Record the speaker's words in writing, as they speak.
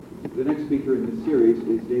The next speaker in this series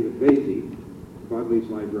is David Vasey, Bodley's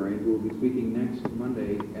librarian, who will be speaking next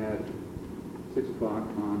Monday at 6 o'clock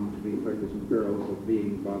on the pleasures and perils of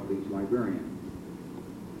being Bodley's librarian.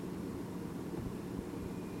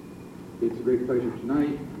 It's a great pleasure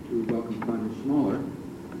tonight to welcome Tanya Schmaler,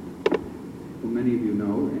 who many of you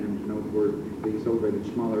know and know for the celebrated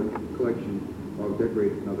Schmaler collection of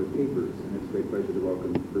decorated and other papers, and it's a great pleasure to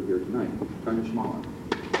welcome her here tonight. Tanya Schmaler.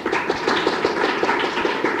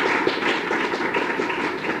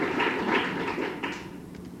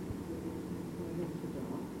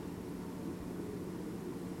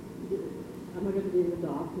 Am I going to be in the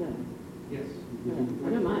dark? No. Yes. No, I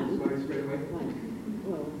don't mind. Slide straight away. Right.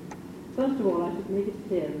 Well, first of all, I should make it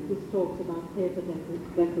clear that this talks about paper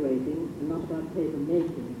decorating and not about paper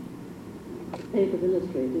making. The papers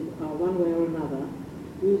illustrated are one way or another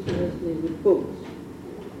used mostly with books.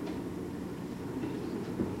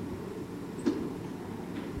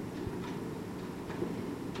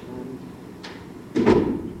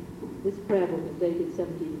 This prayer book is dated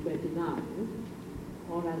 1729,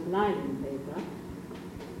 or as lining paper.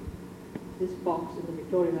 This box in the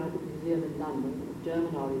Victoria and Albert Museum in London, of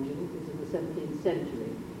German origin, is in the 17th century.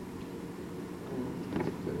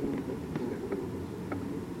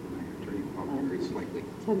 Very slightly.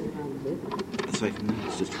 Tell me around a bit. So I can,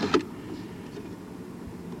 it's just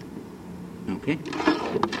okay.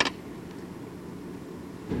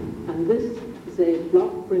 And this is a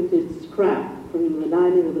block printed scrap from the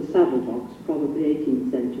lining of a saddle box, probably 18th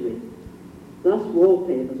century. Thus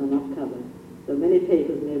wallpapers are not covered, though many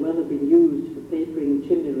papers may well have been used for papering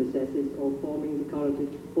chimney recesses or forming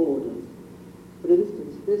decorative borders. For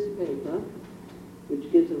instance, this paper,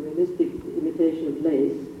 which gives a realistic imitation of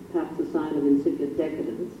lace, perhaps a sign of incipient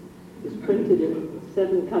decadence, is printed in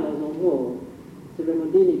 7 colours on wall. It's a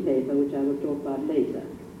Remondini paper, which I will talk about later.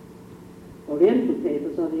 Oriental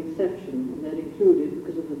papers are the exception, and they're included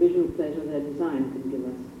because of the visual pleasure their design can give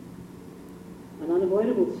us. An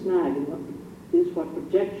unavoidable snag is what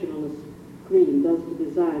projection on a screen does to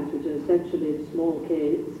designs which are essentially small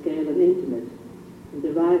scale and intimate, and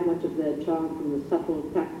derive much of their charm from the subtle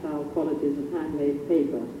tactile qualities of handmade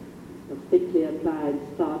paper, of thickly applied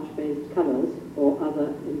starch-based colours or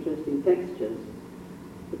other interesting textures.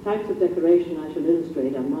 The types of decoration I shall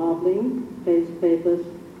illustrate are marbling, paste papers,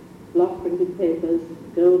 block printed papers,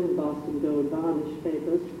 gold embossed and gold varnished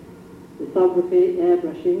papers, lithography,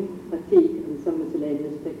 airbrushing, batik, and some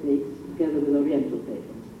miscellaneous techniques, together with Oriental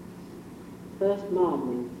papers. First,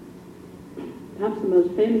 marbling. Perhaps the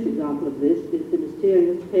most famous example of this is the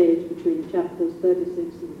mysterious page between chapters 36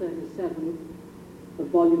 and 37 of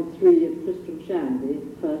Volume 3 of Tristram Shandy,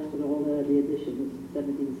 first of all early editions,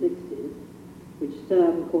 1760s, which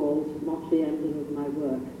Sterne calls motley emblem of my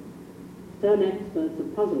work. Sterne experts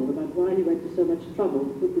are puzzled about why he went to so much trouble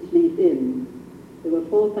to put this leaf in. There were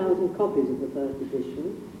 4,000 copies of the first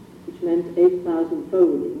edition, which meant 8,000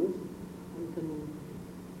 foldings. One can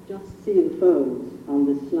just see the folds on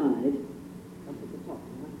this slide, up at the top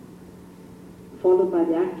now, followed by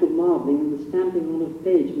the actual marbling and the stamping on of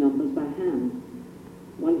page numbers by hand.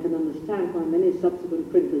 One can understand why many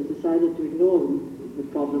subsequent printers decided to ignore the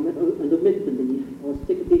problem and omit the leaf, or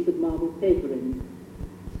stick a piece of marbled paper in.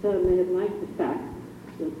 Sterne may have liked the fact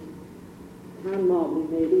that hand marbling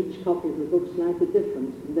made each copy of the book slightly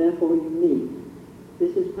different and therefore unique.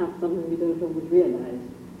 This is perhaps something we don't always realize.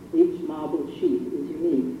 Each marbled sheet is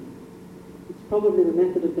unique. It's probably the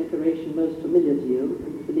method of decoration most familiar to you,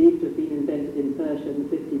 and believed to have been invented in Persia in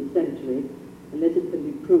the 15th century, unless it can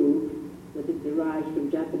be proved that it derives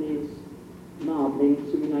from Japanese marbling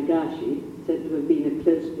surinagashi, said to have been a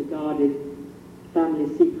closely regarded family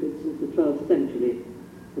secret since the 12th century,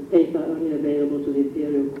 the paper only available to the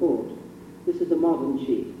imperial court. This is a modern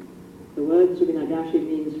sheet. The word surinagashi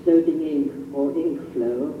means floating ink or ink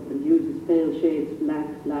flow, and uses pale shades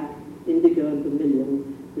black, indigo and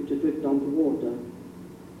vermilion, which are dripped onto water.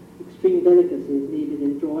 Extreme delicacy is needed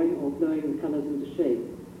in drawing or blowing the colours into shape,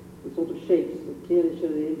 the sort of shapes that clearly show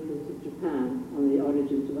the influence of Japan on the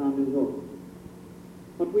origins of our nouveau.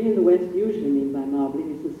 What we in the West usually mean by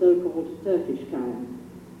marbling is the so-called Turkish kind.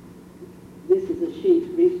 This is a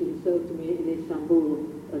sheet recently sold to me in Istanbul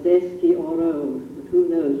as eski or old, but who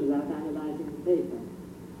knows without analysing the paper.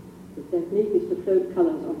 The technique is to float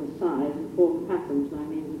colours on the side and form patterns by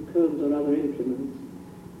means of combs or other instruments.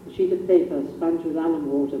 A sheet of paper sponged with alum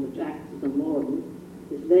water, which acts as a mordant,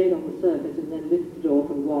 is laid on the surface and then lifted off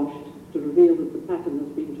and washed to reveal that the pattern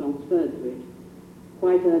has been transferred to it.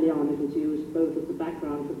 Quite early on it was used both as a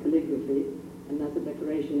background for calligraphy and as a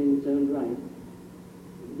decoration in its own right.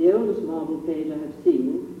 The oldest marble page I have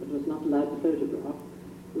seen, but was not allowed to photograph,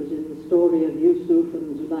 was in the story of Yusuf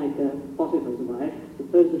and Zuleika, Potiphar's wife,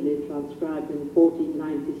 supposedly transcribed in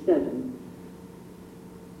 1497.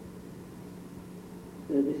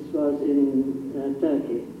 This was in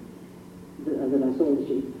Turkey that I saw the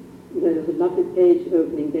sheet. There was a lovely page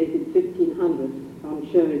opening dated 1500 on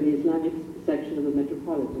show in the Islamic section of the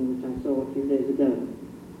Metropolitan, which I saw a few days ago.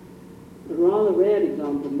 A rather rare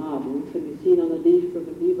example of marbling can be seen on a leaf from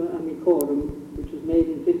the Liber Amicorum, which was made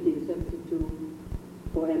in 1572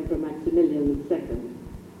 for Emperor Maximilian II.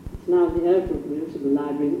 It's now in the Erfurt Municipal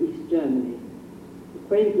Library in East Germany. The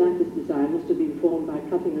quaint lattice design must have been formed by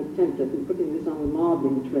cutting a template and putting this on a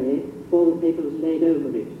marbling tray before the paper was laid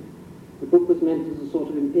over it. The book was meant as a sort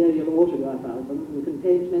of imperial autograph album and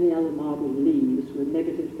contains many other marbled leaves with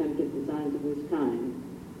negative template designs of this kind.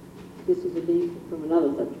 This is a leaf from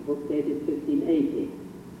another such book dated 1580.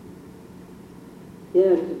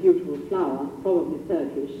 Here is a beautiful flower, probably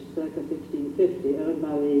Turkish, circa 1650, owned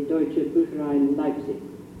by the Deutsche Bücherei in Leipzig.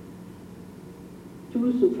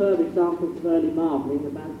 Two superb examples of early marbling,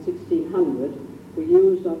 about 1600, were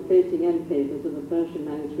used on facing end papers of the Persian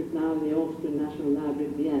manuscript now in the Austrian National Library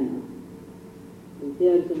of Vienna. And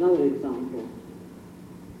here is another example.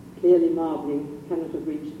 Clearly marbling cannot have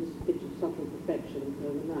reached this pitch of subtle perfection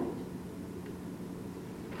overnight.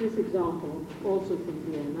 This example, also from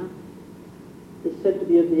Vienna, is said to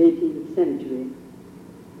be of the 18th century.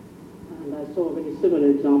 And I saw a very similar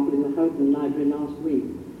example in the Houghton Library last week.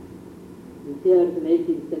 And here is an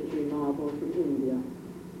 18th century marble from India.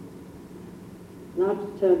 Now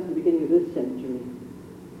to turn to the beginning of this century.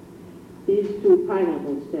 These two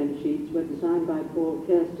pineapple stem sheets were designed by Paul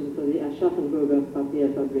Kersten for the Aschaffenburger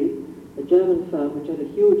Papierfabrik, a German firm which had a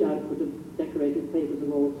huge output of decorated papers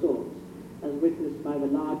of all sorts, as witnessed by the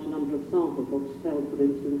large number of sample books held, for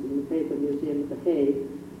instance, in the Paper Museum at The Hague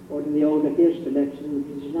or in the Olga Hirsch collection in the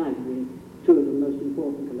British Library, two of the most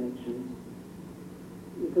important collections.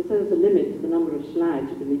 Because there was a limit to the number of slides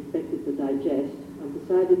you could be expected to digest, I've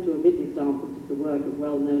decided to omit examples of the work of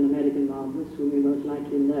well-known American marblers whom you most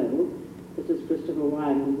likely know, such as Christopher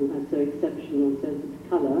Wyman, who has so exceptional a sense of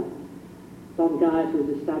colour, Don Guyatt, who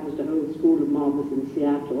has established a whole school of marblers in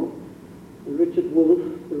Seattle, and Richard Wolff,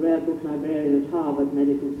 the rare book librarian at Harvard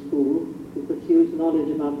Medical School, who pursues knowledge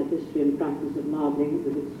about the history and practice of marbling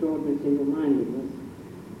with extraordinary single-mindedness.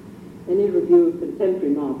 Any review of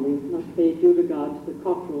contemporary marbling must pay due regard to the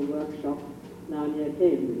Cockerell workshop now near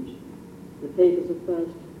Cambridge. The papers of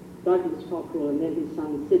first Douglas Cockerell and then his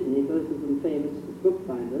son Sidney, both of them famous as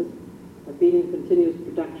bookbinders, have been in continuous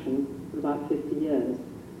production for about 50 years.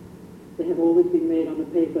 They have always been made on a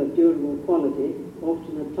paper of durable quality,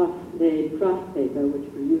 often a tough-laid craft paper which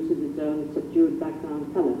produces its own subdued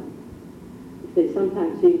background colour. If they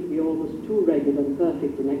sometimes seem to be almost too regular and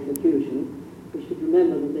perfect in execution, we should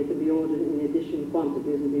remember that they can be ordered in edition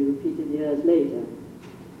quantities and be repeated years later.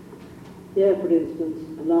 Here, for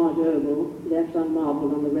instance, a large oval left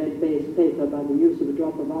unmarbled on the red base paper by the use of a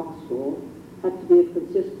drop of oxgall had to be of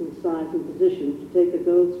consistent size and position to take a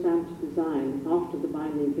gold-stamped design after the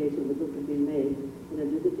binding case of the book had been made in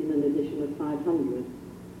an edition of 500.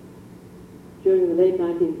 During the late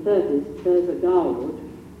 1930s, Teresa Garwood,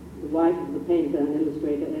 the wife of the painter and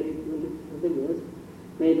illustrator Eric Villiers,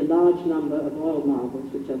 made a large number of oil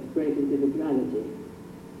marbles which have great individuality.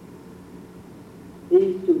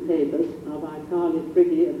 These two papers are by Carly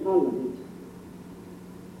Frigge of Holland.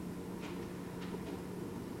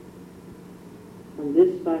 And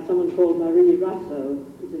this by someone called Marie Rasso,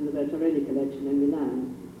 is in the Bertarelli collection in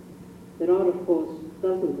Milan. There are, of course,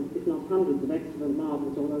 dozens, if not hundreds, of excellent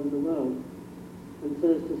marbles all over the world. And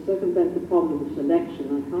so as to circumvent the problem of selection,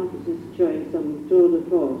 I can't resist showing some tour de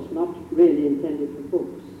force, not really intended for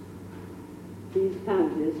books. These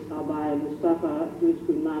pansies are by Mustafa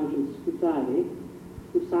Yuskunmanjus Sputari,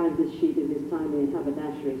 who signed this sheet in his time in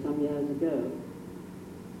haberdashery some years ago.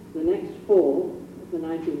 The next four, of the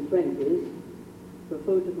 1920s, were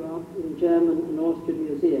photographed in German and Austrian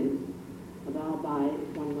museums, and are by,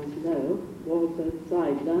 if one must know, Walter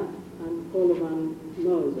Zeidler and Koloman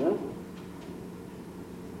Moser,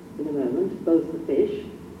 in a moment, both the fish,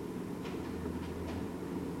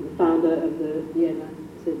 the founder of the Vienna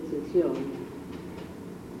Sezession.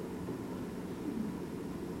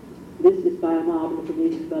 This is by a marble from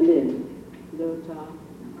East Berlin, Lothar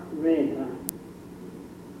Reher.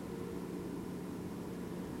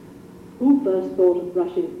 Who first thought of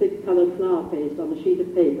brushing thick coloured flour paste on a sheet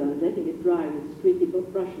of paper and letting it dry with streaky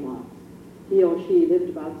brush marks? He or she lived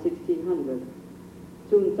about 1600.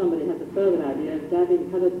 Soon somebody had the further idea of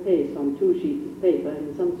dabbing coloured paste on two sheets of paper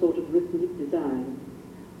in some sort of rhythmic design.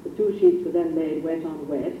 The two sheets were then laid wet on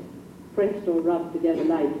wet, pressed or rubbed together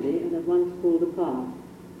lightly, and at once pulled apart.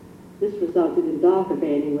 This resulted in darker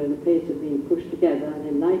veining where the paste had been pushed together and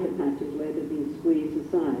in lighter patches where it had been squeezed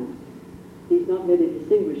aside. These not very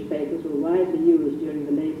distinguished papers were widely used during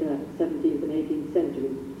the later 17th and 18th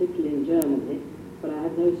centuries, particularly in Germany, but I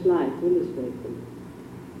have no slide to illustrate them.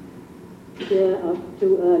 Here are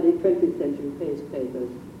two early 20th century paste papers,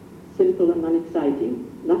 simple and unexciting.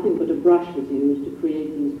 Nothing but a brush was used to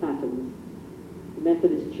create these patterns. The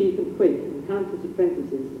method is cheap and quick, and countless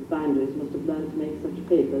apprentices of binders must have learned to make such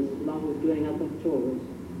papers along with doing other chores.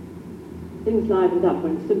 Things livened up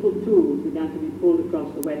when simple tools began to be pulled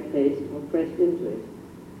across the wet paste or pressed into it.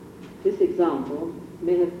 This example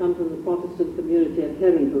may have come from the Protestant community of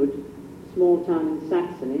Herrenhut, a small town in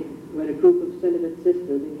Saxony, where a group of celibate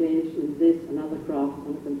sisters engaged in this and other crafts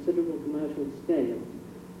on a considerable commercial scale.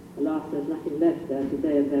 Alas, there's nothing left there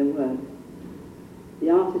today of their work. The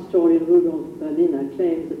art historian Rudolf Berliner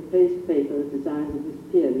claims that paste paper designs of this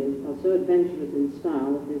period are so adventurous in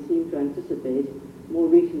style that they seem to anticipate more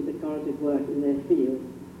recent decorative work in their field,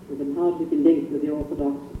 and can hardly be linked with the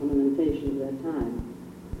orthodox ornamentation of their time.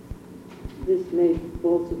 This may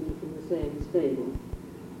also be from the same stable.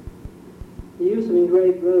 The use of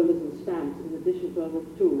engraved rollers and stamps in addition to other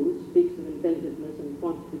tools speaks of inventiveness and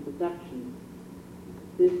quantity production.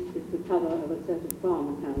 This is the cover of a set of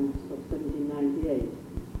farm accounts of 1798.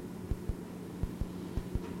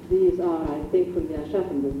 These are, I think, from the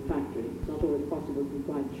Aschaffenburg factory. It's not always possible to be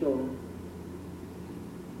quite sure.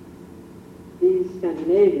 These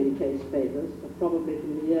Scandinavian paste papers are probably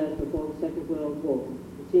from the years before the Second World War.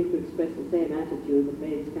 They seem to express the same attitude that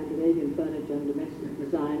made Scandinavian furniture and domestic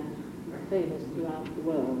design famous throughout the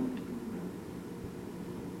world.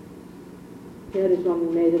 Here is one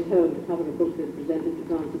we made at home to cover a booklet presented to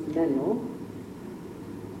Francis Lenore.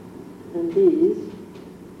 And these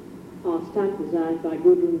are stamp designs by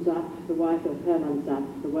Gudrun Zapp, the wife of Hermann Zapp,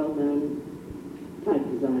 the well-known type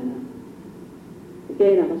designer.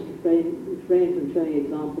 Again, I must refrain from showing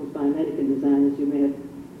examples by American designers you may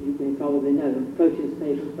probably know. Proteus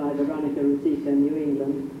papers by Veronica Rosica in New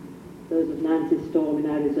England, those of Nancy Storm in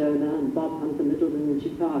Arizona, and Bob Hunter Middleton in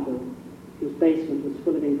Chicago, whose basement was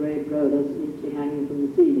full of engraved rollers neatly hanging from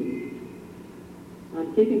the ceiling.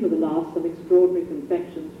 I'm keeping for the last some extraordinary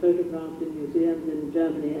confections photographed in museums in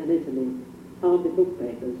Germany and Italy, hardly book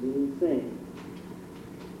papers, you would say.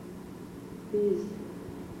 These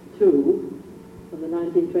two, from the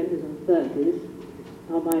 1920s and 30s,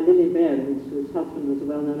 are by Lily Behrens, whose husband was a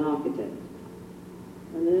well-known architect.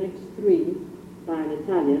 And the next three, by an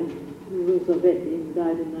Italian, Rosovetti, who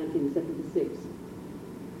died in 1976.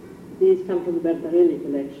 These come from the Bertarelli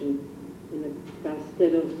collection in the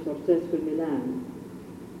Castello Sforzesco in Milan.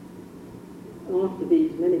 After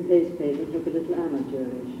these, many paste papers look a little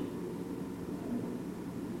amateurish.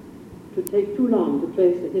 It would take too long to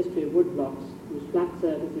trace the history of woodblocks whose flat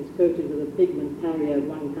surface is coated with a pigment carrier of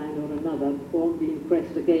one kind or another before being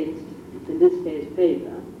pressed against, in this case,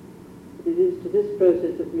 paper. But it is to this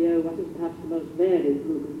process that we owe what is perhaps the most varied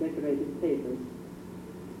group of decorated papers.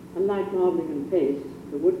 Unlike marbling and paste,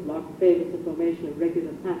 the woodblock favors the formation of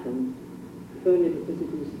regular patterns, if only because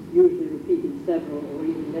it is usually repeated several or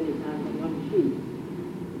even many times on one sheet.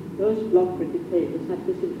 Most block-printed papers have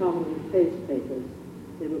this in common with paste papers.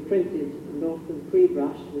 They were printed and often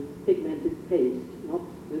pre-brushed with pigmented paste, not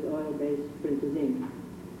with oil-based printer's ink.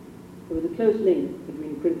 There was a close link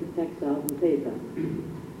between printed textiles and paper,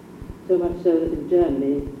 so much so that in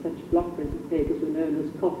Germany such block-printed papers were known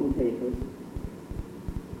as cotton papers.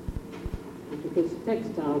 And because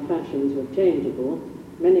textile fashions were changeable,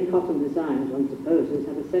 many cotton designs, one supposes,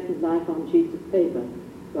 have a second life on sheets of paper,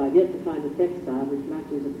 so I've yet to find a textile which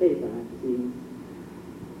matches a paper I've seen.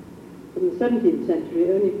 From the 17th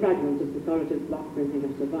century, only fragments of decorative block printing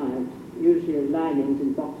have survived, usually as linings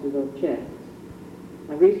in boxes or chests.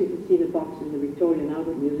 I've recently seen a box in the Victorian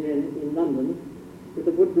Albert Museum in London with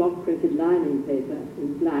a woodblock printed lining paper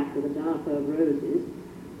in black with a diaper of roses,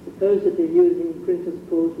 supposedly using printer's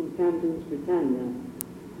pulls from Camden's Britannia,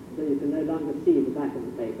 though you can no longer see the back of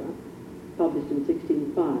the paper, published in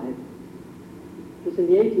 1605. It was in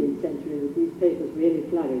the 18th century that these papers really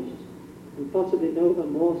flourished, and possibly nowhere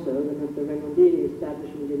more so than at the Remondini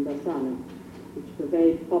establishment in Bassano, which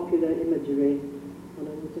purveyed popular imagery on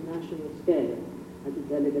an international scale, as its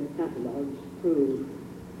elegant catalogues prove.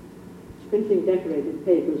 Printing decorated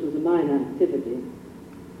papers was a minor activity.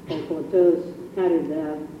 Colporteurs carried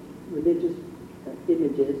their religious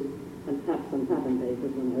images and perhaps some pattern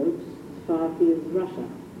papers and hopes as far afield as Russia.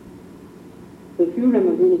 Though few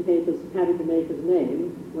Remondini papers carried the maker's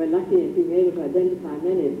name, we're lucky in being able to identify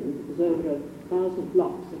many of them, because over 1,000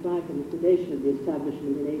 blocks survived from the foundation of the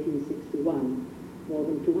establishment in 1861, more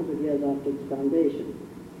than 200 years after its foundation.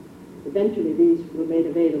 Eventually, these were made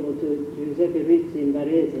available to Giuseppe Rizzi in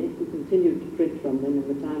Varese, who continued to print from them in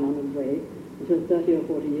the time-honored way until 30 or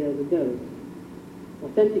 40 years ago.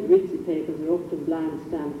 Authentic Rizzi papers are often blind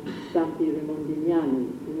stamped Stampi Remondiniani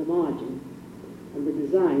in the margin, and the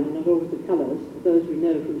design, and not always the colours, are those we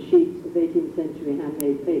know from sheets of 18th century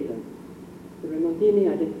handmade paper. The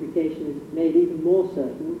Remondini identification is made even more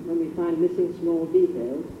certain when we find missing small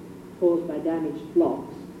details caused by damaged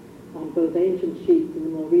blocks on both ancient sheets and the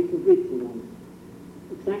more recent Rizzi ones.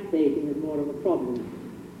 Exact dating is more of a problem.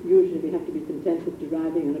 Usually we have to be content with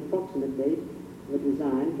deriving an approximate date of a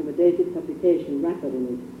design from a dated publication wrapper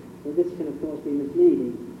in it, so this can of course be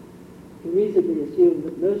misleading. We reasonably assume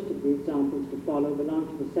that most of the examples to follow belong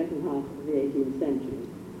to the second half of the 18th century.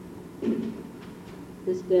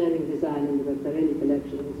 This daring design in the Vaccarelli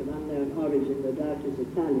collection is of unknown origin, though doubtless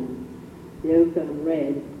Italian. The ochre and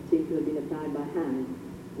red seem to have been applied by hand,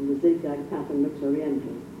 and the zigzag pattern looks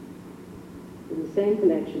oriental. In the same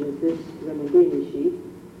collection is this Remondini sheet,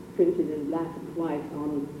 printed in black and white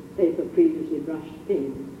on paper previously brushed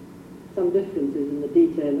pink. Some differences in the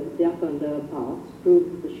detail of the upper and lower parts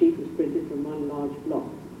prove that the sheet was printed from one large block.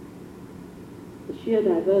 The sheer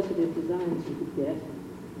diversity of designs you could get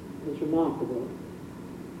is remarkable.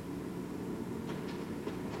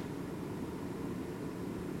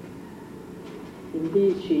 In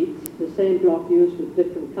these sheets, the same block used with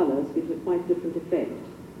different colours gives a quite different effect.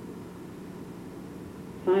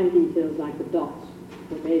 Fine details like the dots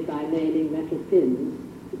were made by nailing metal pins,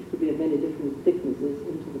 which could be of many different thicknesses,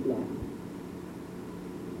 into the block.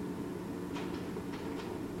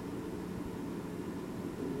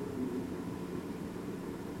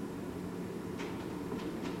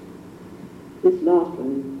 This last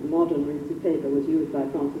one, the modern Rizzi paper, was used by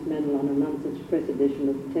Francis Mennell on a nonsuch press edition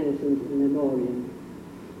of Tennyson's In Memoriam.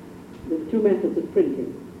 There were two methods of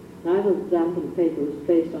printing. Neither the dampened paper was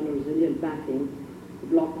placed on a resilient backing, the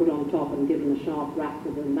block put on top and given a sharp rap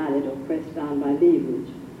with a mallet or pressed down by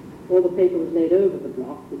leverage, or the paper was laid over the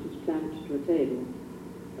block, which was clamped to a table.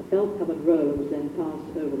 A felt-covered roller was then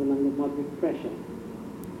passed over them under moderate pressure.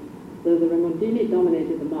 Though the Remondini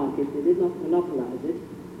dominated the market, they did not monopolize it,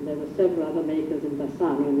 and there were several other makers in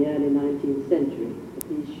Bassano in the early 19th century, but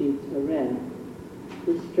these sheets are rare.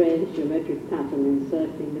 This strange geometric pattern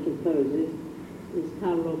encircling little poses is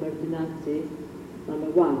Carlo Bertinazzi, number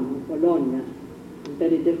 1, Bologna, and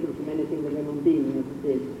very different from anything the Remondini ever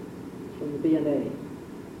did. It's from the B&A.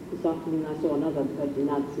 This afternoon I saw another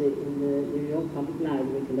Bertinazzi in the New York Public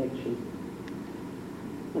Library collection.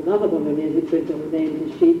 Another Bolognese printer who named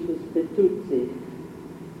his sheets was Bertuzzi.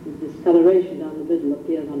 The discoloration down the middle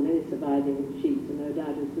appears on many surviving sheets, and no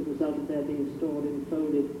doubt is the result of their being stored in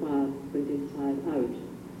folded files printed side out.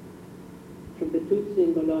 From Bertuzzi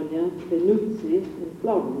in Bologna, Benuzzi in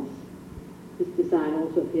Florence. This design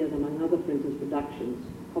also appears among other printers' productions.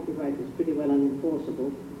 Copyright was pretty well unenforceable,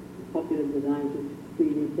 and popular designs were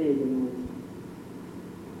freely plagiarized.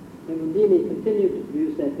 Remondini continued to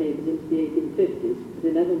produce their papers into the 1850s, but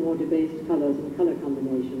in ever more debased colours and colour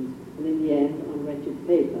combinations, and in the end on wretched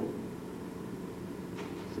paper.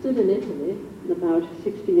 Still in Italy, about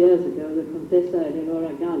 60 years ago, the Contessa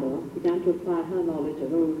Eleonora Gallo began to apply her knowledge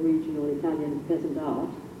of old regional Italian peasant art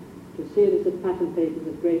to a series of pattern papers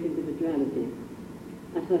of great individuality.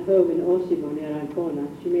 At her home in Osimo near Ancona,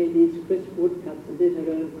 she made these crisp woodcuts and did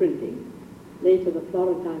her own printing. Later, the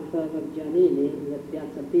Florentine firm of Giannini in the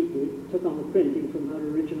Piazza Pitti took on the printing from her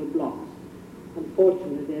original blocks.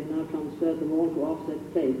 Unfortunately, they have now transferred them all to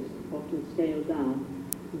offset plates, often scaled down,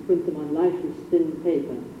 and print them on lifeless thin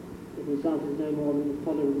paper. The result is no more than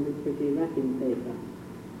tolerably pretty wrapping paper.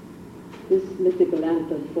 This mythical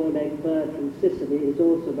antlered four-legged bird from Sicily is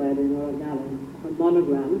also by Eleonora Gallo. A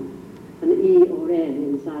monogram, an E or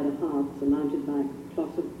N inside a heart surmounted by a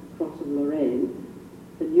cross of Lorraine,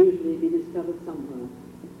 can usually be discovered somewhere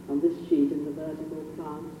on this sheet in the vertical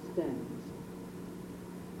plant stems.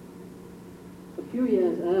 A few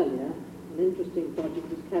years earlier, an interesting project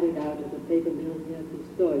was carried out at a paper mill near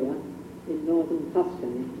Pistoia in northern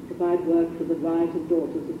Tuscany to provide work for the wives and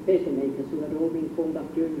daughters of papermakers who had all been called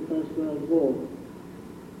up during the First World War.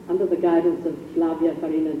 Under the guidance of Flavia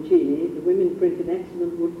Farinancini, the women printed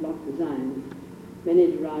excellent woodblock designs,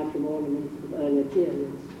 many derived from ornaments of earlier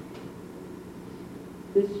periods.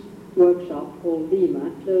 This workshop, called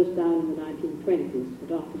Lima, closed down in the 1920s,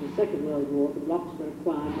 but after the Second World War, the blocks were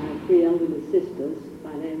acquired by three elderly sisters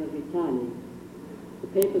by name of Vitali. The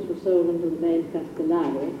papers were sold under the name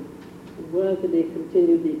Castellari and worthily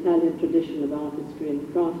continued the Italian tradition of artistry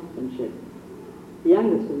and craftsmanship. The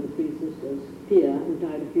youngest of the three sisters, Pia, who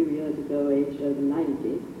died a few years ago, aged over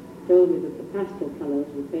 90, told me that the pastel colours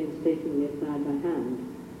were painstakingly applied by hand.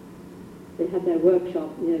 They had their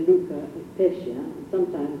workshop near Lucca at Pescia and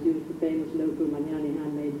sometimes used the famous local Magnani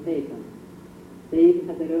handmade paper. They even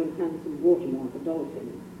had their own handsome watermark, a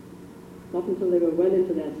dolphin. Not until they were well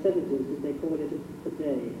into their 70s did they call it a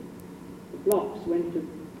day. The Blocks went to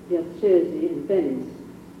Piazzesi in Venice.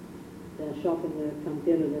 Their shop in the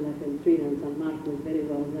Campiello della Feltrina in San Marco is very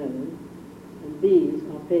well known, and these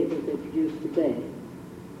are papers they produce today.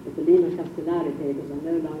 But the Lima Castellari papers are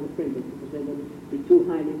no longer printed because they would be too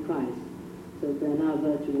highly priced, so they're now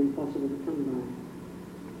virtually impossible to come by.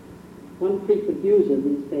 One frequent user of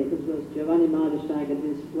these papers was Giovanni Mardersteig at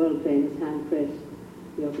his world-famous hand-pressed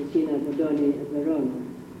The Officina Bodoni at Verona.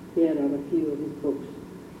 Here are a few of his books,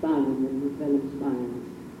 bound in vellum spines.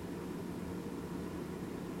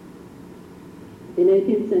 In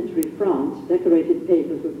 18th century France, decorated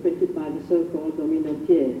papers were printed by the so-called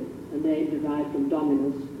dominotiers, a name derived from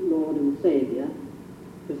Dominus, Lord and Saviour,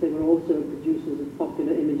 because they were also producers of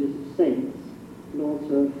popular images of saints, and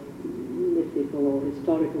also of mythical or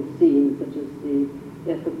historical scenes such as the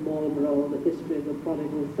death of Marlborough or the history of the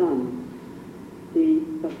prodigal son. The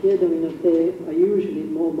papier dominoté are usually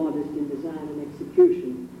more modest in design and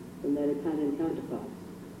execution than their Italian counterparts.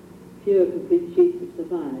 Fewer complete sheets have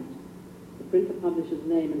survived. The printer publisher's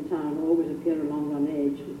name and town always appear along one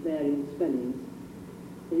edge with varying spellings.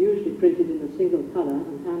 They're usually printed in a single colour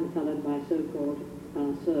and hand-coloured by so-called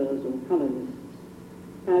penseurs or colourists.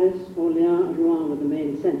 Paris, Orléans and Rouen were the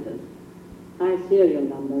main centres. High serial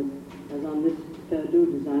numbers, as on this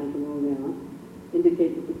Perdue design from Orléans,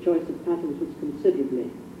 indicate that the choice of patterns was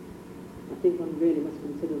considerably. I think one really must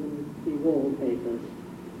consider them to be wallpapers.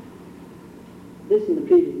 This and the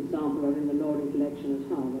previous example are in the Loring collection at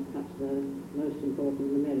Harvard, perhaps the most important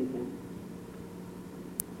in America.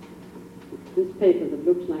 This paper that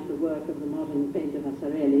looks like the work of the modern painter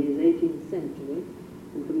Vasarely is 18th century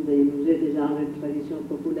and from the Musée des Arts et Traditions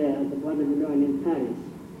Populaires at the Bois de Boulogne in Paris.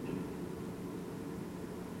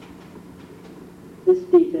 This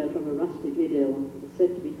detail from a rustic idyll is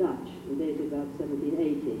said to be Dutch and dated about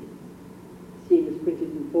 1780. The scene is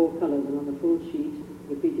printed in 4 colours and on the full sheet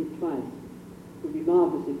repeated twice. It would be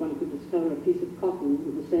marvellous if one could discover a piece of cotton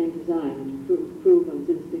with the same design to prove one's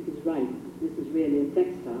instinct is right. This is really a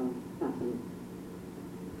textile pattern.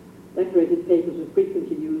 Decorated papers were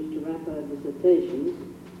frequently used to wrap dissertations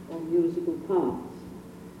or musical parts.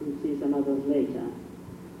 You'll see some others later.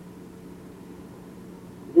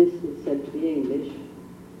 This is said to be English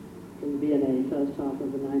from V&A, first half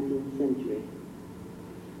of the 19th century.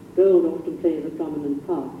 Gold often plays a prominent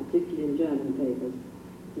part, particularly in German papers.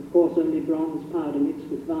 Of course, only bronze powder mixed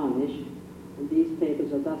with varnish, and these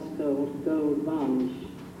papers are thus called gold varnish.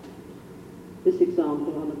 This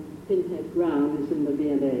example on a pinhead ground is in the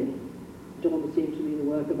V&A. It almost seems to be the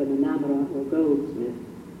work of an enameller or goldsmith.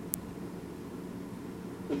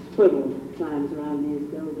 A squirrel climbs around these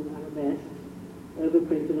golden arabesques,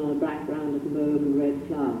 overprinted on a background of mauve and red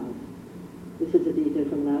flowers. This is a detail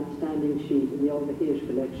from an outstanding sheet in the Olga Hirsch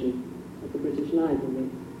collection at the British Library.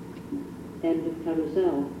 End of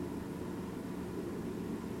carousel.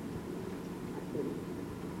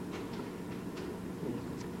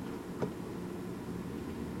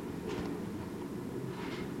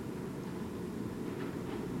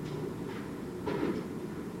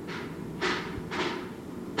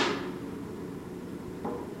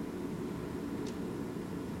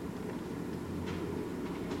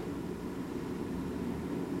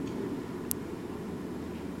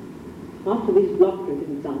 After these block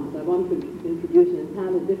printing examples, I want to introduce an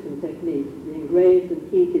entirely different technique, the engraved and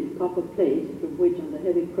heated copper plate from which, under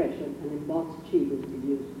heavy pressure, an embossed sheet is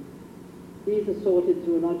produced. These are sorted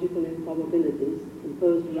zoological improbabilities,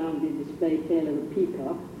 composed around the display tail of a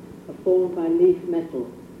peacock, are formed by leaf metal,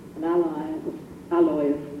 an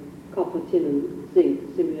alloy of copper, tin and zinc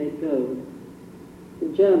to simulate gold.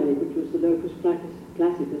 In Germany, which was the locus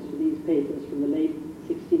classicus for these papers from the late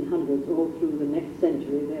 1600s all through the next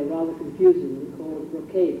century, they are rather confusingly called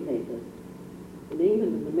brocade papers. In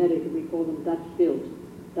England and America we call them Dutch built,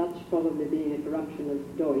 Dutch probably being a corruption of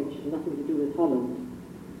Deutsch and nothing to do with Holland.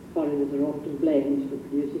 Foreigners are often blamed for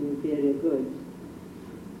producing inferior goods.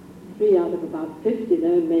 3 out of about 50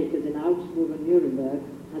 known makers in Augsburg and Nuremberg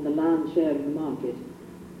had a lion's share of the market.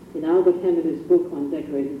 In Albert Hemmerly's book on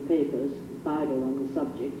decorated papers, Bible on the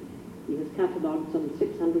subject, he has catalogued some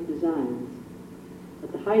 600 designs.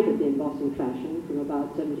 At the height of the embossing fashion, from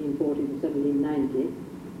about 1740 to 1790,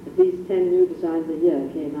 at least 10 new designs a year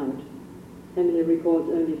came out. Hemmerly records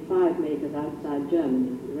only 5 makers outside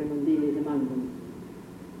Germany, Remondini is among them.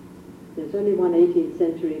 There's only one 18th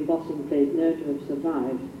century embossing plate known to have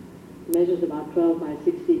survived. It measures about 12 by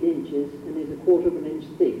 16 inches and is 1/4 of an inch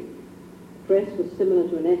thick. The press was similar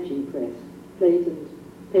to an etching press, plate and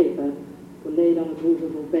paper were laid on a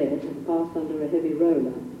movable bed and passed under a heavy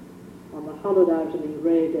roller. On the hollowed out and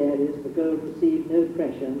engraved areas, the gold received no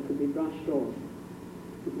pressure and could be brushed off.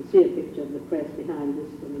 You can see a picture of the press behind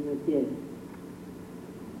this woman here.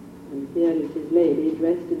 And here is his lady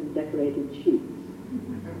dressed in decorated sheets.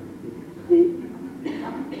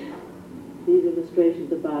 These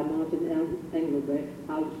illustrations are by Martin Engelbrecht,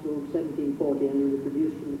 Augsburg, 1740, and were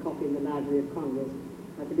produced from the copy in the Library of Congress.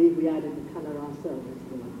 I believe we added the colour ourselves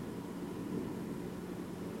to them.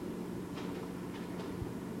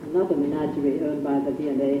 Another menagerie owned by the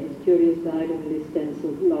V&A has curious diagonally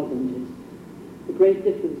stenciled lozenges. The great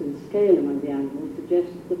difference in scale among the animals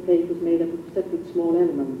suggests that the plate was made up of separate small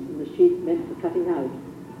elements and the sheet meant for cutting out.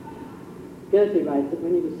 Goethe writes that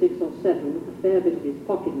when he was 6 or 7, a fair bit of his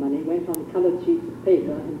pocket money went on coloured sheets of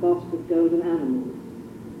paper embossed with golden animals.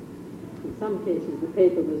 In some cases, the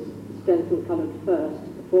paper was stencil coloured first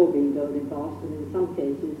before being gold embossed, and in some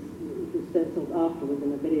cases, it was stenciled afterwards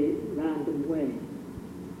in a very random way.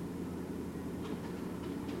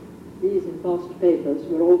 These embossed papers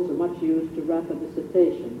were also much used to wrap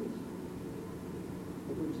dissertations,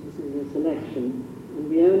 of which this is a selection. And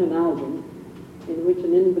we own an album in which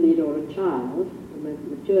an invalid or a child, a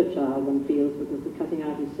mature child one feels because the cutting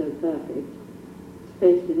out is so perfect, is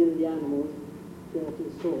pasted in the animal's dirty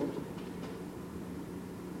sort.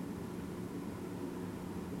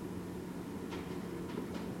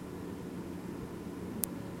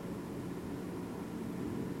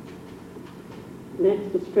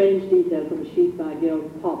 Next, a strange detail from a sheet by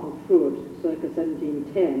Georg Popp of Fürth, circa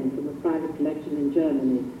 1710, from a private collection in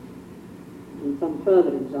Germany, and some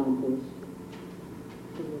further examples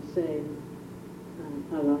in the same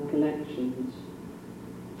and other collections.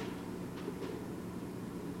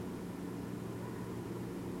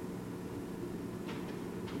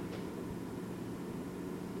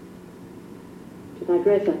 To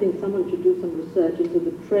digress, I think someone should do some research into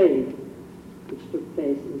the trade which took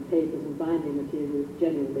place in papers and binding materials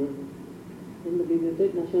generally. In the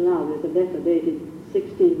Bibliothèque Nationale, there's a letter dated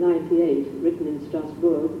 1698, written in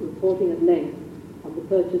Strasbourg, reporting at length on the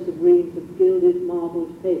purchase of reams of gilded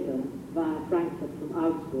marbled paper via Frankfurt from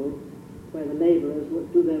Augsburg, where the labourers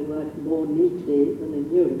would do their work more neatly than in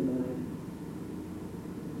Nuremberg.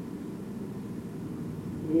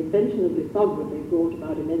 The invention of lithography brought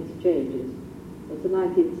about immense changes. As the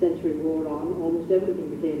 19th century wore on, almost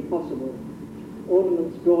everything became possible.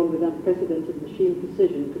 Ornaments drawn with unprecedented machine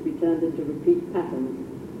precision could be turned into repeat patterns,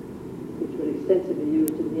 which were extensively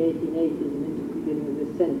used in the 1880s and into the beginning of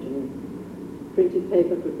this century. Printed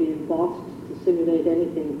paper could be embossed to simulate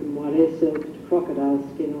anything from moiré silk to crocodile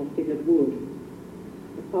skin or figured wood.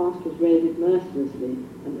 The past was raided mercilessly,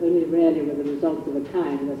 and only rarely were the results of a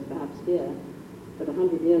kind, as perhaps here. But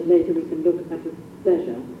 100 years later we can look at with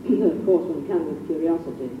pleasure, of course one can with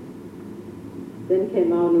curiosity. Then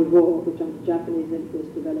came Art Nouveau, which under Japanese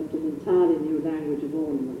influence developed an entirely new language of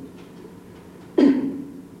ornament.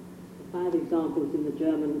 The 5 examples in the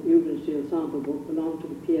German Jugendstil sample book belong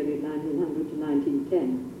to the period 1900 to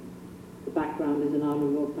 1910. The background is an Art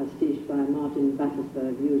Nouveau pastiche by Martin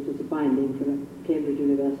Battersberg, used as a binding for a Cambridge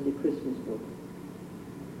University Christmas book.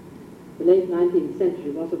 The late 19th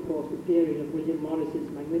century was, of course, the period of William Morris's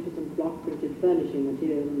magnificent block-printed furnishing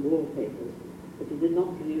materials and wallpapers. But he did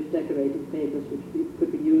not produce decorated papers which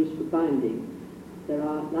could be used for binding. There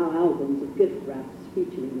are now albums of gift wraps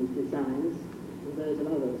featuring these designs and those of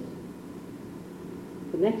others.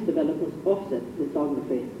 The next development was offset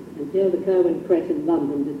lithography, and here the Curwen Press in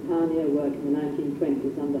London did pioneer work in the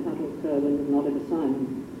 1920s under Harold Curwen and Oliver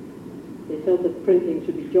Simon. They felt that printing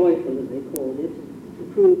should be joyful, as they called it,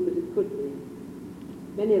 and proved that it could be.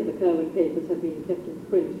 Many of the Curwen papers have been kept in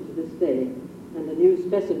print to this day, and a new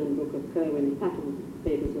specimen book of Curwen pattern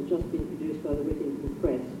papers has just been produced by the Whittington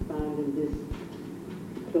Press, found in this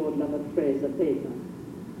Claude Lovett Fraser paper.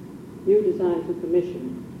 New designs were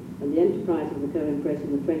commissioned, and the enterprise of the Curwen Press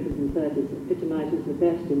in the 20s and 30s epitomizes the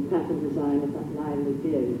best in pattern design of that lively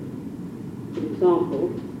period. For example,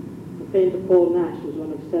 the painter Paul Nash was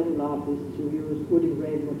one of several artists who used wood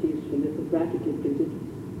engraved motifs for lithographically printed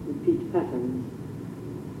repeat patterns.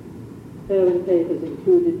 Curwen papers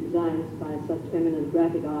included designs by such eminent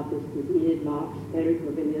graphic artists as Enid Marks, Eric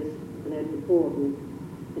Ravilius, and Edward Borden,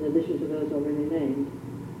 in addition to those already named.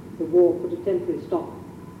 The war put a temporary stop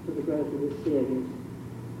to the growth of this series.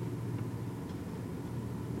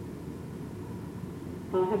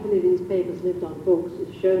 How happily these papers lived on books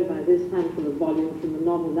is shown by this handful of volumes from the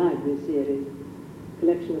Novel Library series, a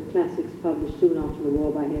collection of classics published soon after the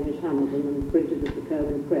war by Hamish Hamilton and printed at the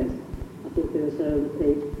Curwen Press. I think they were sold at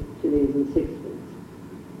 8 shillings and 6pence.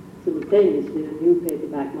 Simultaneously, a new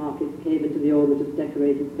paperback market came into the orbit of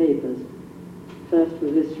decorated papers. First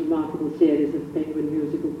was this remarkable series of Penguin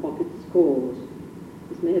musical pocket scores.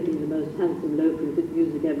 This may have been the most handsome low-printed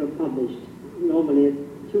music ever published, normally at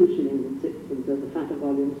 2 shillings and sixpence, though the fatter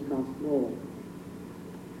volumes cost more.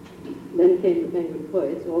 Then came the Penguin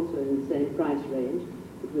Poets, also in the same price range,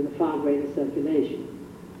 but with a far greater circulation.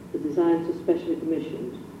 The designs were specially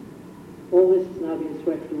commissioned. All this has now been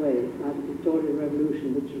swept away by the Victorian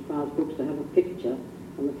Revolution, which requires books to have a picture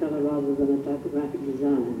on the cover rather than a typographic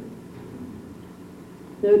design.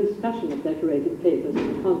 No discussion of decorated papers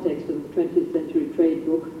in the context of the 20th century trade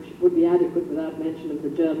book would be adequate without mention of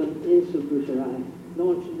the German Inselbücherei.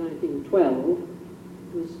 Launched in 1912,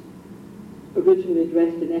 it was originally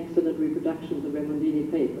dressed in excellent reproductions of Remondini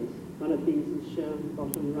papers. One of these is shown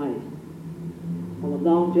bottom right. On a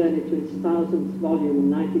long journey to its 1000th volume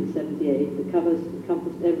in 1978, the covers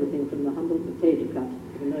encompassed everything from the humble potato cut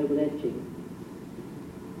to the noble etching.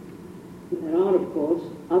 There are, of course,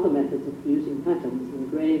 other methods of producing patterns: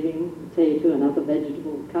 engraving, potato and other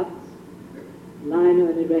vegetable cuts, lino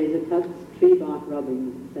and eraser cuts, tree bark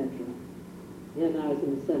rubbing, etc. Here now is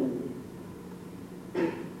in the ceremony.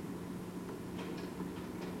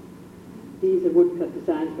 These are woodcut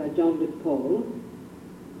designs by John de Paul.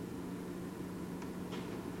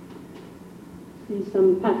 These are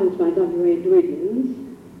some patterns by W.A. Dwiggins.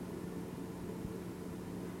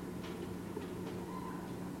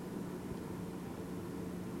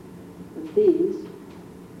 And these,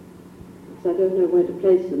 because I don't know where to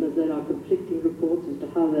place them, as there are conflicting reports as to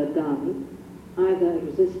how they're done, either a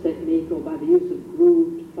resist technique or by the use of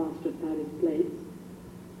grooved plaster Paris plates.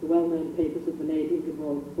 The well-known papers of the late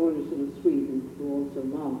Ingeborg Boyesen of Sweden, who also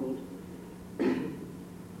marvelled.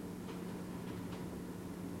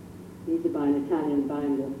 These are by an Italian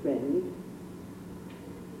binder friend.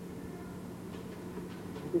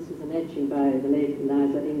 This is an etching by the late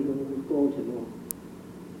Eliza Ingram of Baltimore.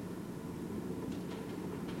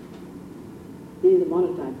 These are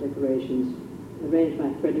monotype decorations arranged by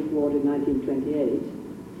Frederick Ward in 1928.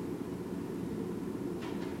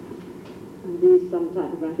 And these some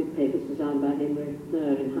typographic papers designed by Imre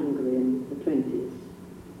Knör in Hungary in the 20s.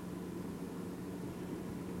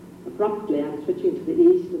 Abruptly, I'm switching to the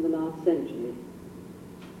east in the last century.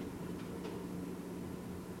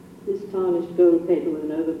 This tarnished gold paper with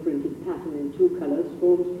an overprinted pattern in 2 colours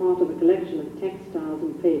forms part of a collection of textiles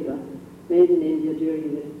and paper made in India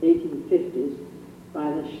during the 1850s by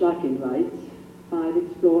the Schleckenreitz, 5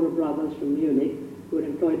 explorer brothers from Munich who were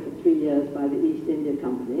employed for 3 years by the East India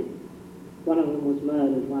Company. One of them was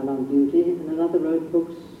murdered while on duty, and another wrote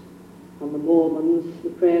books on the Mormons, the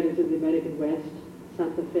prairies of the American West,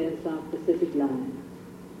 Santa Fe and South Pacific line.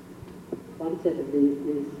 One set of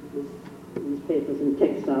these papers and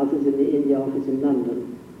textiles is in the India office in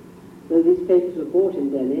London. Though these papers were bought in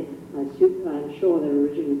Delhi, I'm sure they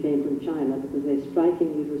originally came from China because they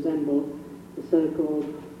strikingly resemble the so-called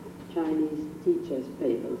Chinese tea chest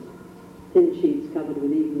papers, thin sheets covered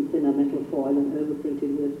with even thinner metal foil and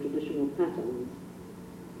overprinted with traditional patterns.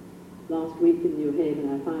 Last week in New Haven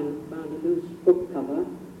I found a loose book cover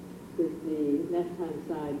with the left-hand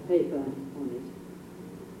side paper on it.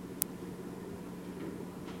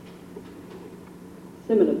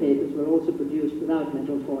 Similar papers were also produced without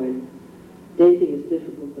metal foil. Dating is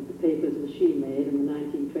difficult, but the papers machine-made in the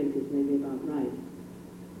 1920s may be about right.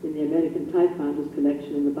 In the American Typefinders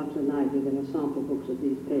collection in the Butler Library, there are sample books of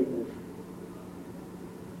these papers.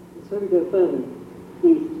 And so we go further,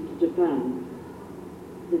 east to Japan.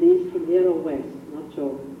 Is it east from here or west? Not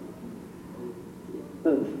sure.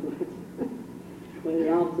 Both. Where the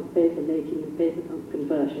arts of paper making and paper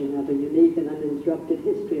conversion have a unique and uninterrupted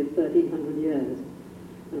history of 1,300 years,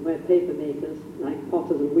 and where paper makers, like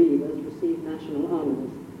potters and weavers, receive national honours.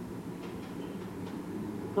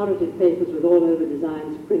 Corrugated papers with all-over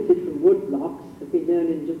designs printed from wood blocks have been known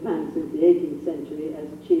in Japan since the 18th century as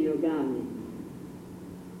chiyogami.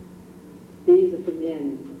 These are from the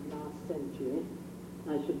end of last century.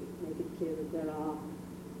 I should make it clear that there are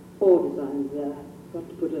 4 designs there. I've got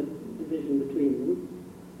to put a division between them.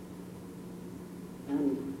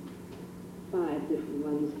 And 5 different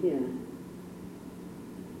ones here.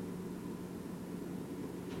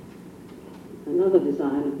 Another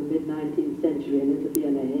design of the mid-19th century in into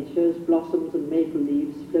V&A shows blossoms and maple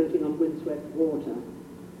leaves floating on windswept water.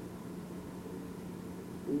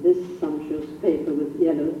 And this sumptuous paper with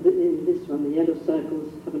yellow, in this one the yellow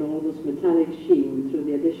circles have an almost metallic sheen through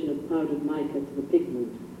the addition of powdered mica to the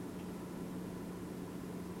pigment.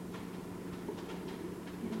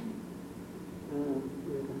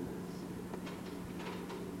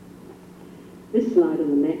 This slide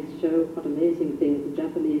and the next show what amazing things the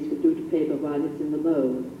Japanese could do to paper while it's in the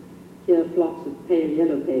mold. Here, flocks of pale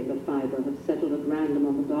yellow paper fibre have settled at random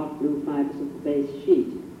on the dark blue fibres of the base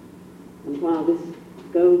sheet. And while this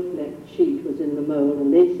gold-flecked sheet was in the mold, a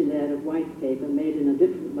lacy layer of white paper made in a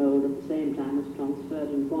different mold at the same time was transferred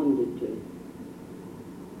and bonded to it.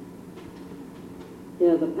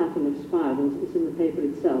 Here, the pattern of spirals is in the paper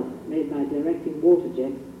itself, made by directing water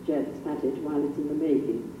jets at it while it's in the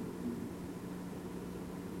making.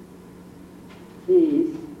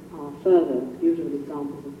 These are further beautiful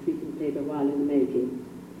examples of treating paper while in the making.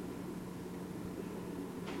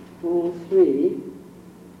 All three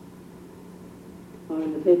are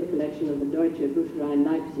in the paper collection of the Deutsche Druckerei in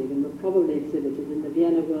Leipzig and were probably exhibited in the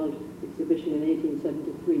Vienna World Exhibition in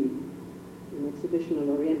 1873, an exhibition of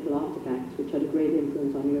Oriental artifacts which had a great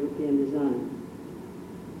influence on European design.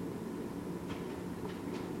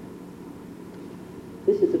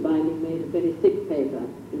 This is a binding made of very thick paper,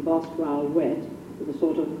 embossed while wet, with a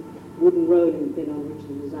sort of wooden rolling pin on which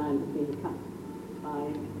the design has been cut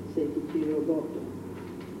by Sekitiro Goto.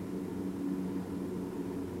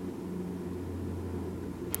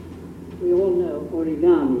 We all know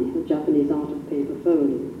origami, the Japanese art of paper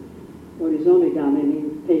folding. Horizonigami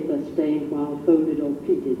means paper stained while folded or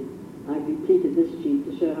pleated. I've repleated this sheet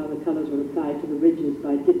to show how the colours were applied to the ridges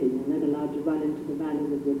by dipping and then allowed to run into the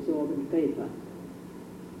valleys of the absorbent paper.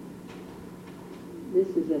 This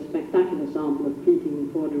is a spectacular sample of pleating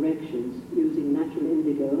in 4 directions, using natural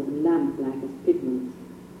indigo and lamp black as pigments.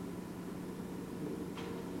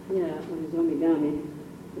 Here, horizonigami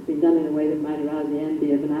has been done in a way that might arouse the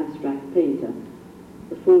envy of an abstract painter.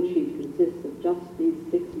 The full sheet consists of just these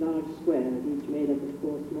 6 large squares, each made up of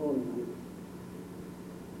 4 smaller ones.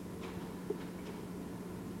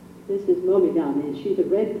 This is momigami, a sheet of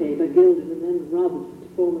red paper gilded and then rubbed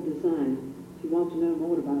to form a design. If you want to know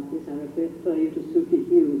more about this, I refer you to Suki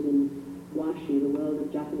Hughes in Washi, The World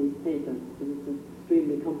of Japanese Paper, because it's an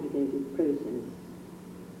extremely complicated process.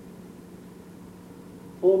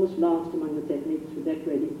 Almost last among the techniques for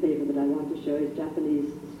decorating paper that I want to show is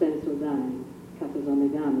Japanese stencil dyeing,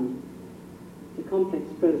 katazamigami. It's a complex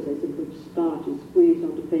process in which starch is squeezed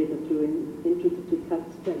onto paper through intricately cut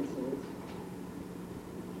stencils.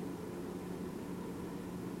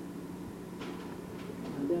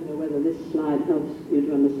 I don't know whether this slide helps you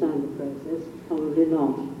to understand the process. Probably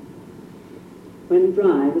not. When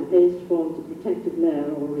dry, the paste forms a protective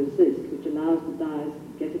layer or resist, which allows the dyes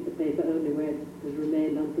to get at the paper only where it has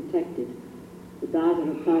remained unprotected. The dyes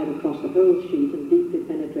are applied across the whole sheet and deeply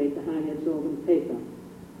penetrate the highly absorbent paper.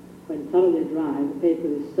 When thoroughly dry, the paper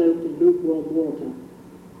is soaked in lukewarm water.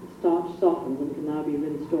 The starch softens and can now be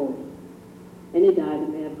rinsed off. Any dye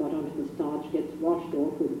that may have got onto the starch gets washed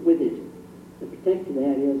off with it. The protected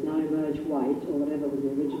areas now emerge white, or whatever was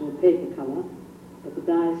the original paper colour, but the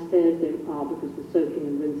dyes stay as they are because the soaking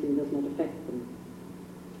and rinsing does not affect them.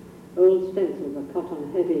 Old stencils are cut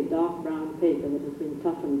on heavy, dark brown paper that has been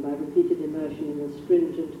toughened by repeated immersion in the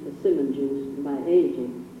stringent persimmon juice and by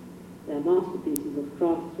aging. They are masterpieces of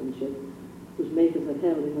craftsmanship whose makers are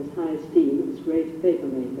held in as high esteem as great paper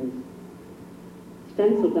makers.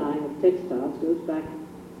 Stencil dyeing of textiles goes back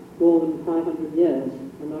more than 500 years,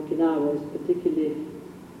 and Okinawa is particularly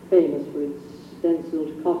famous for its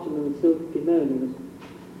stenciled cotton and silk kimonos.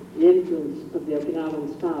 The influence of the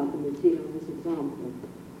Okinawan style can be seen on this example.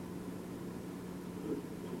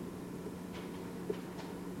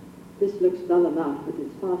 This looks dull enough, but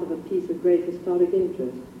it's part of a piece of great historic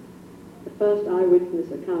interest. The first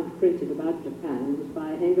eyewitness account printed about Japan was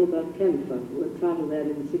by Engelbert Kempfer, who had travelled there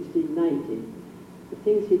in 1690. The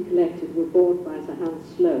things he collected were bought by Sir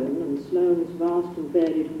Hans Sloane, and Sloane's vast and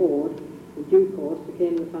varied hoard in due course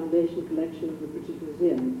became the foundation collection of the British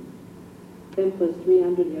Museum. Kempfer's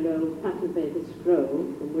 300-year-old pattern paper scroll,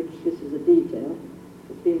 from which this is a detail,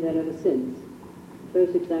 has been there ever since.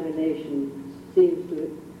 Close examination seems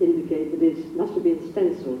to indicate that it must have been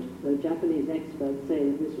stenciled, though Japanese experts say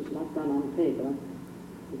that this was not done on paper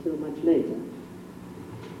until much later.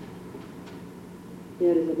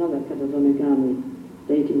 Here is another katazamigami,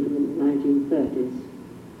 dating from the 1930s.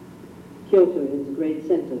 Kyoto is a great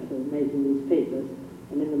centre for making these papers,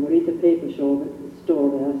 and in the Morita paper store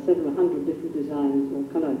there are several hundred different designs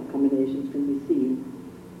or colour combinations can be seen.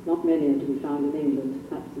 Not many are to be found in England.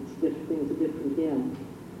 Perhaps things are different here.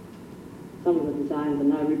 Some of the designs are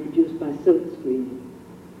now reproduced by silk screen.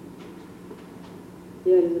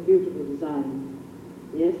 Here is a beautiful design,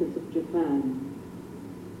 the essence of Japan.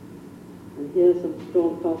 And here are some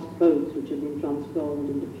storm-tossed boats which have been transformed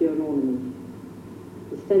into pure ornament.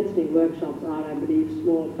 The stenciling workshops are, I believe,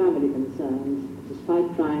 small family concerns.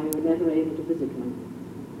 Despite trying, we were never able to visit one.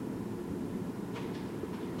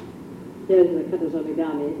 Here is the cutter's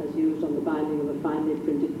origami as used on the binding of a finely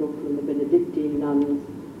printed book from the Benedictine nuns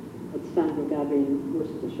at Stanbrook Abbey in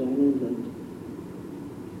Worcestershire in England.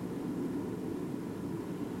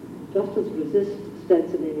 Just as resist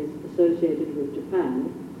stenciling is associated with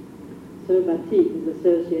Japan, so batik is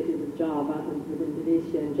associated with Java and with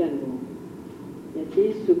Indonesia in general. Yet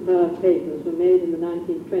these superb papers were made in the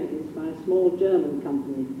 1920s by a small German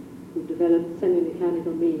company who developed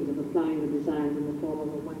semi-mechanical means of applying the designs in the form of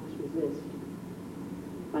a wax resist.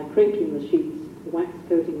 By crinkling the sheets, the wax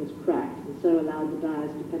coating was cracked and so allowed the dyes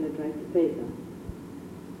to penetrate the paper.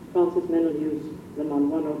 Francis Mennell used them on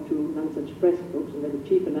one or two Nonsuch press books, and they were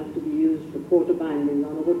cheap enough to be used for quarter bindings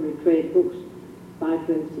on ordinary trade books by,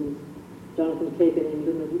 for instance, Jonathan Cape in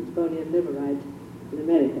England and Exponia Liverite in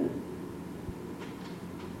America.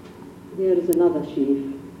 Here is another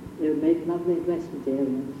sheaf. They would make lovely dress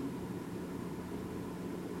materials.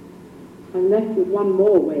 I'm left with one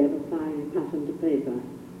more way of applying pattern to paper.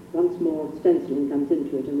 Once more, stenciling comes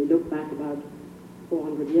into it, and we look back about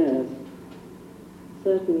 400 years.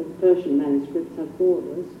 Certain Persian manuscripts have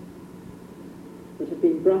borders that have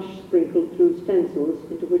been brush sprinkled through stencils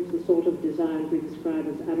into which the sort of designs we describe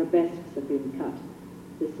as arabesques have been cut.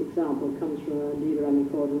 This example comes from a Livre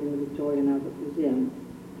Amicorum in the Victorian Albert Museum.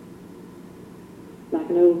 Like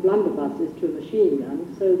an old blunderbuss is to a machine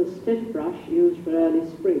gun, so the stiff brush used for early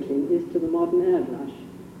sprinkling is to the modern airbrush.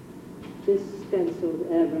 This stenciled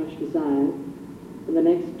airbrush design and the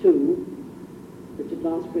next two, which at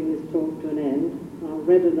last bring this talk to an end, are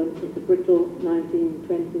redolent of the brittle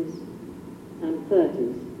 1920s and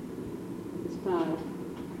 30s, the style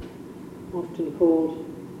often called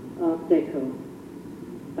Art Deco.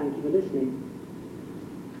 Thank you for listening.